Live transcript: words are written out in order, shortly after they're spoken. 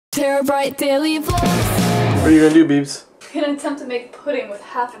Terabyte daily vlogs. What are you gonna do, Beebs? I'm gonna attempt to make pudding with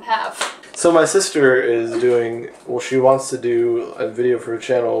half and half. So my sister is doing, well, she wants to do a video for her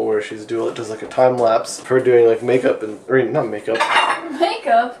channel where she's does like a time lapse of her doing like makeup and, or not makeup.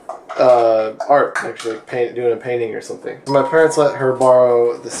 Makeup? Art, actually, like doing a painting or something. My parents let her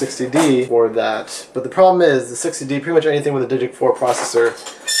borrow the 60D for that, but the problem is the 60D, pretty much anything with a Digic 4 processor,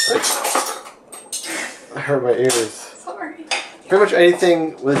 like, I hurt my ears. Sorry. Pretty much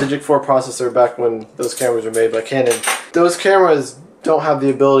anything with a Digic 4 processor back when those cameras were made by Canon, those cameras don't have the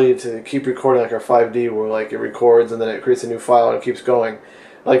ability to keep recording like our 5D where like it records and then it creates a new file and it keeps going.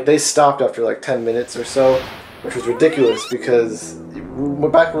 Like they stopped after like 10 minutes or so, which was ridiculous because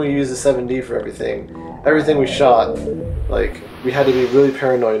back when we used the 7D for everything we shot, like we had to be really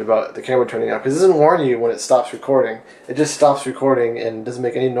paranoid about the camera turning off because it doesn't warn you when it stops recording. It just stops recording and doesn't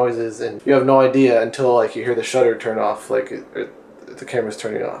make any noises and you have no idea until like you hear the shutter turn off, like the camera's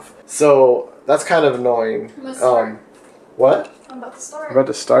turning off. So that's kind of annoying. What? I'm about to start. About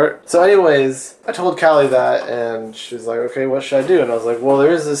to start? So anyways, I told Callie that and she was like, okay, what should I do? And I was like, well,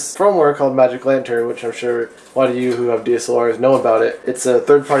 there is this firmware called Magic Lantern, which I'm sure a lot of you who have DSLRs know about it. It's a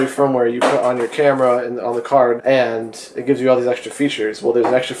third-party firmware you put on your camera and on the card and it gives you all these extra features. Well, there's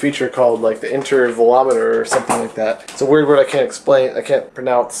an extra feature called like the intervalometer or something like that. It's a weird word I can't explain, I can't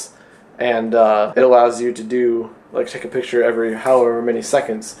pronounce, and it allows you to do like take a picture every however many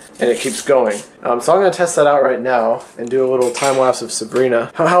seconds and it keeps going. So I'm going to test that out right now and do a little time lapse of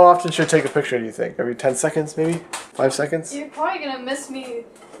Sabrina. How often should I take a picture, do you think? Every 10 seconds maybe? 5 seconds? You're probably going to miss me.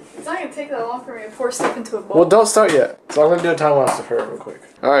 It's not going to take that long for me to pour stuff into a bowl. Well, don't start yet. So I'm going to do a time lapse of her real quick.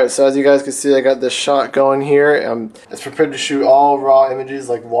 Alright, so as you guys can see, I got this shot going here. It's prepared to shoot all raw images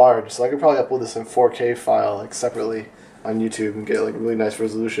like large. So I could probably upload this in 4K file like separately on YouTube and get like really nice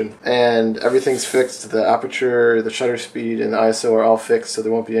resolution. And everything's fixed. The aperture, the shutter speed, and the ISO are all fixed, so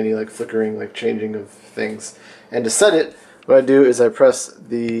there won't be any like flickering, like changing of things. And to set it, what I do is I press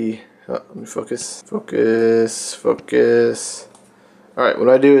the let me focus. Alright, what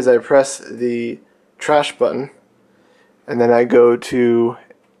I do is I press the trash button and then I go to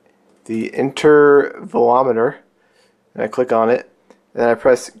the intervalometer and I click on it. Then I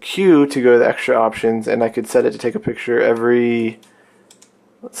press Q to go to the extra options, and I could set it to take a picture every,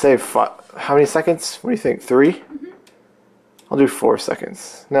 let's say, how many seconds? What do you think? 3? Mm-hmm. I'll do 4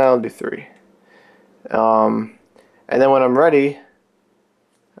 seconds. No, I'll do 3. And then when I'm ready,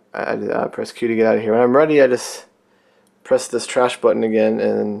 I press Q to get out of here. When I'm ready, I just press this trash button again,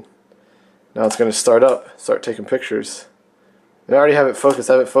 and now it's going to start taking pictures. And I already have it focused.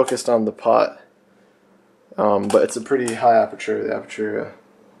 I have it focused on the pot. But it's a pretty high aperture. The aperture,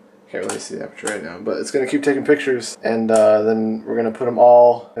 can't really see the aperture right now, but it's going to keep taking pictures, and then we're going to put them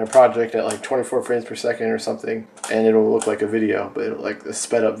all in a project at like 24 frames per second or something, and it'll look like a video, but it'll like a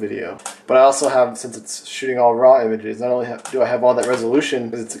sped up video. But I also have, since it's shooting all raw images, not only do I have all that resolution,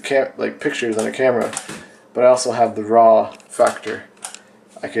 because it's like pictures on a camera, but I also have the raw factor.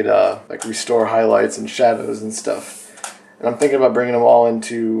 I could like restore highlights and shadows and stuff. And I'm thinking about bringing them all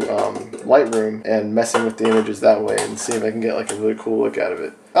into Lightroom and messing with the images that way and see if I can get like a really cool look out of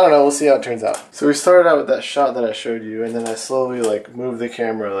it. I don't know, we'll see how it turns out. So we started out with that shot that I showed you, and then I slowly like moved the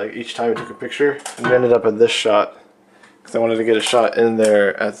camera like each time I took a picture, and we ended up at this shot because I wanted to get a shot in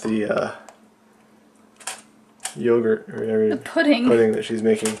there at the yogurt or whatever, the pudding that she's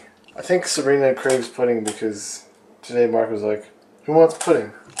making. I think Sabrina craves pudding because today Mark was like, "Who wants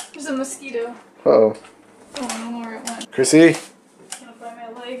pudding?" There's a mosquito. Uh-oh. Oh, I don't know where it went. Chrissy? It's gonna bite my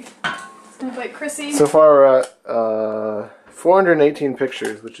leg. It's gonna bite Chrissy. So far we're at 418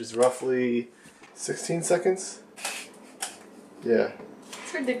 pictures, which is roughly 16 seconds? Yeah.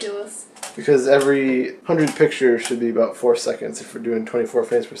 It's ridiculous. Because every 100 pictures should be about 4 seconds if we're doing 24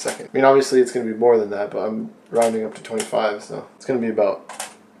 frames per second. I mean, obviously it's going to be more than that, but I'm rounding up to 25, so it's going to be about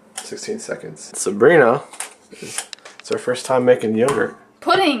 16 seconds. Sabrina, it's her first time making yogurt.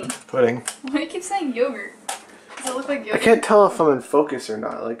 Pudding! Pudding. Why do you keep saying yogurt? Does it look like yogurt? I can't tell if I'm in focus or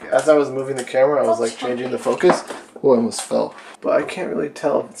not. Like, as I was moving the camera, I was like changing the focus. Oh, I almost fell. But I can't really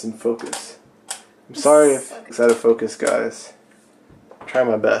tell if it's in focus. I'm sorry if it's out of focus, guys. I'll try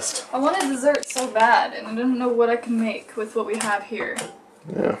my best. I want a dessert so bad, and I don't know what I can make with what we have here.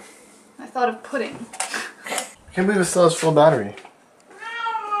 Yeah. I thought of pudding. I can't believe it still has full battery.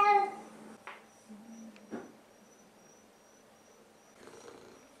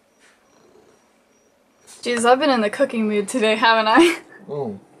 Jeez, I've been in the cooking mood today, haven't I?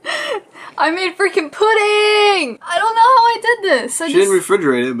 Oh. I made freaking pudding! I don't know how I did this. She didn't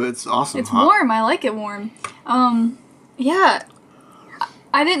refrigerate it, but it's awesome. It's warm. I like it warm. Yeah.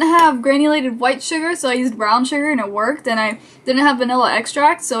 I didn't have granulated white sugar, so I used brown sugar and it worked, and I didn't have vanilla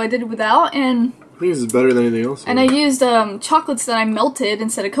extract, so I did it without, and I think this is better than anything else. and I used chocolates that I melted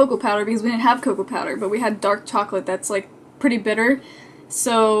instead of cocoa powder because we didn't have cocoa powder, but we had dark chocolate that's like pretty bitter.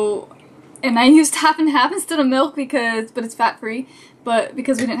 So, and I used half and half instead of milk but it's fat free, but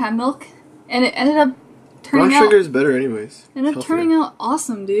because we didn't have milk, and it ended up turning brown sugar is better anyways. Ended up turning out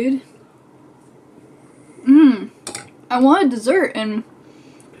awesome, dude. I wanted dessert, and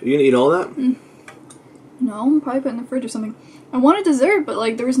are you gonna eat all that? No, I'm probably put it in the fridge or something. I wanted dessert, but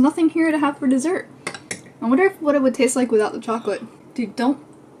like there was nothing here to have for dessert. I wonder what it would taste like without the chocolate. Dude, don't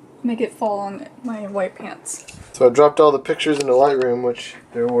make it fall on my white pants. So I dropped all the pictures into Lightroom, which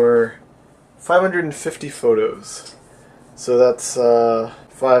there were 550 photos. So that's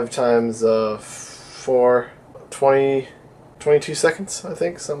 5 times 4, 22 seconds, I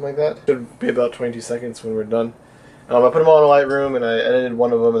think, something like that. Should be about 22 seconds when we're done. I put them all in Lightroom, and I edited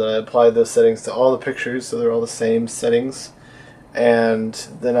one of them, and then I applied those settings to all the pictures, so they're all the same settings. And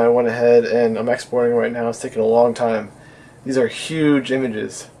then I went ahead and I'm exporting right now. It's taking a long time. These are huge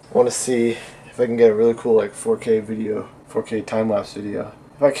images. I want to see if I can get a really cool like 4K video, 4K time-lapse video.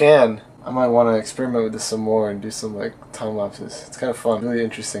 If I can, I might want to experiment with this some more and do some like time-lapses. It's kind of fun, really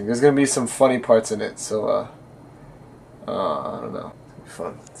interesting. There's going to be some funny parts in it, so I don't know. It's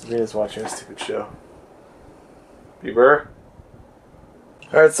going to be fun. Sabrina's watching a stupid show. Bieber.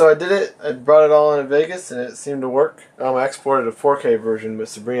 Alright, so I did it. I brought it all into Vegas and it seemed to work. I exported a 4K version, but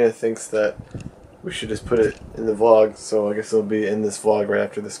Sabrina thinks that we should just put it in the vlog, so I guess it'll be in this vlog right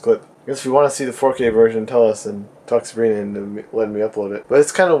after this clip. I guess if you want to see the 4K version, tell us and talk Sabrina into letting me upload it. But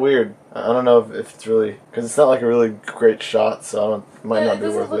it's kind of weird. I don't know if it's really, because it's not like a really great shot, so it might not be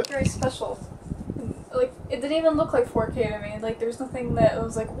worth it. It doesn't look very special. Like, it didn't even look like 4K to me. Like, there's nothing that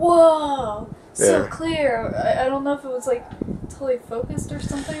was like, whoa, so clear. I don't know if it was like totally focused or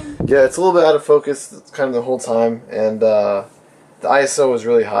something. Yeah, it's a little bit out of focus kind of the whole time, and the ISO was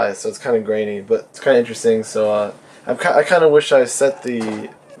really high, so it's kind of grainy, but it's kind of interesting. So I kind of wish I set the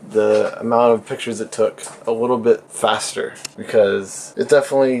amount of pictures it took a little bit faster, because it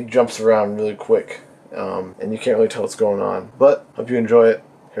definitely jumps around really quick, and you can't really tell what's going on. But hope you enjoy it.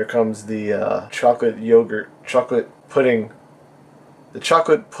 Here comes the chocolate pudding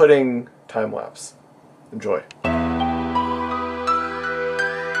time lapse. Enjoy.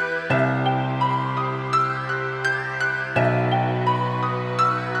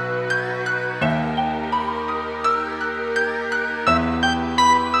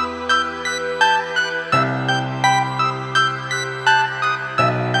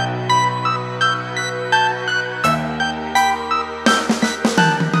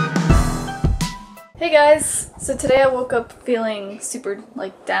 Hey guys, so today I woke up feeling super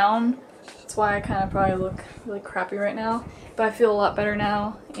like down. That's why I kind of probably look really crappy right now, but I feel a lot better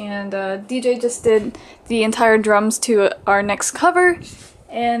now. And DJ just did the entire drums to our next cover,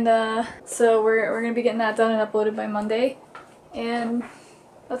 and so we're gonna be getting that done and uploaded by Monday, and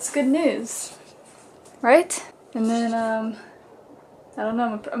that's good news, right? And then I don't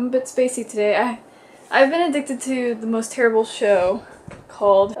know, I'm a bit spacey today. I've been addicted to the most terrible show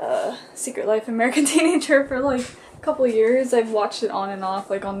called Secret Life of American Teenager for like a couple years. I've watched it on and off,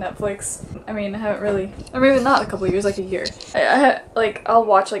 like on Netflix. I mean, I haven't really, or maybe not a couple years, like a year. I'll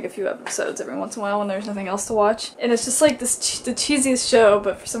watch like a few episodes every once in a while when there's nothing else to watch. And it's just like the cheesiest show,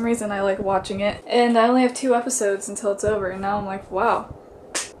 but for some reason I like watching it. And I only have 2 episodes until it's over, and now I'm like, wow,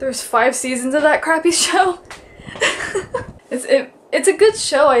 there's 5 seasons of that crappy show. It's a good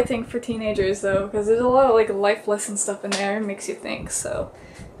show, I think, for teenagers, though, because there's a lot of, like, life lesson stuff in there and makes you think, so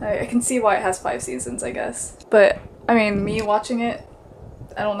I can see why it has 5 seasons, I guess. But, I mean, me watching it,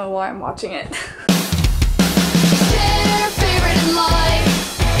 I don't know why I'm watching it. Share your favorite in life.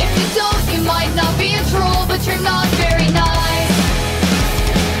 If you don't, you might not be a troll, but you're not very nice.